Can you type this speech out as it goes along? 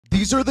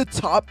These are the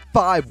top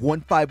 5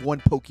 151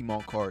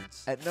 Pokemon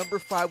cards. At number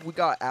 5, we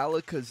got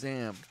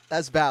Alakazam.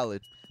 That's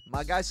valid.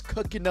 My guy's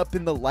cooking up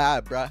in the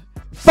lab, bruh.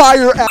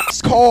 Fire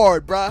ass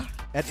card, bruh.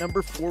 At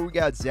number 4, we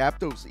got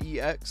Zapdos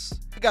EX.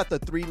 We got the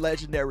 3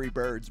 legendary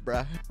birds,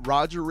 bruh.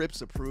 Roger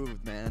Rips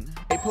approved, man.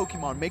 Hey,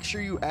 Pokemon, make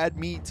sure you add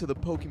me to the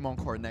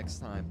Pokemon card next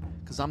time,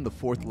 because I'm the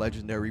 4th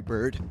legendary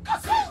bird.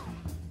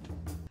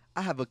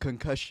 I have a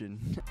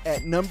concussion.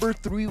 At number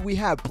 3, we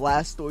have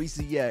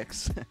Blastoise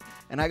EX.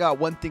 And I got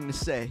one thing to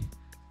say.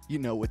 You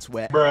know it's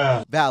wet.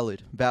 Bruh.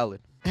 Valid,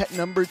 valid. At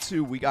number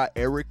 2, we got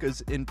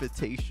Erica's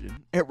Invitation.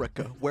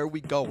 Erica, where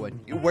we going?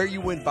 Where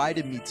you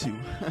invited me to?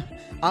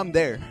 I'm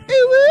there.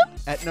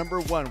 At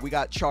number 1, we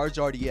got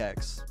Charizard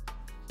EX.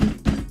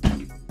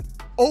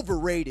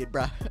 Overrated,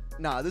 bruh.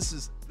 Nah, this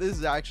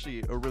is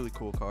actually a really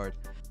cool card.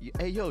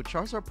 Hey, yo,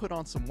 Charizard put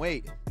on some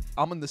weight.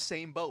 I'm in the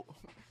same boat.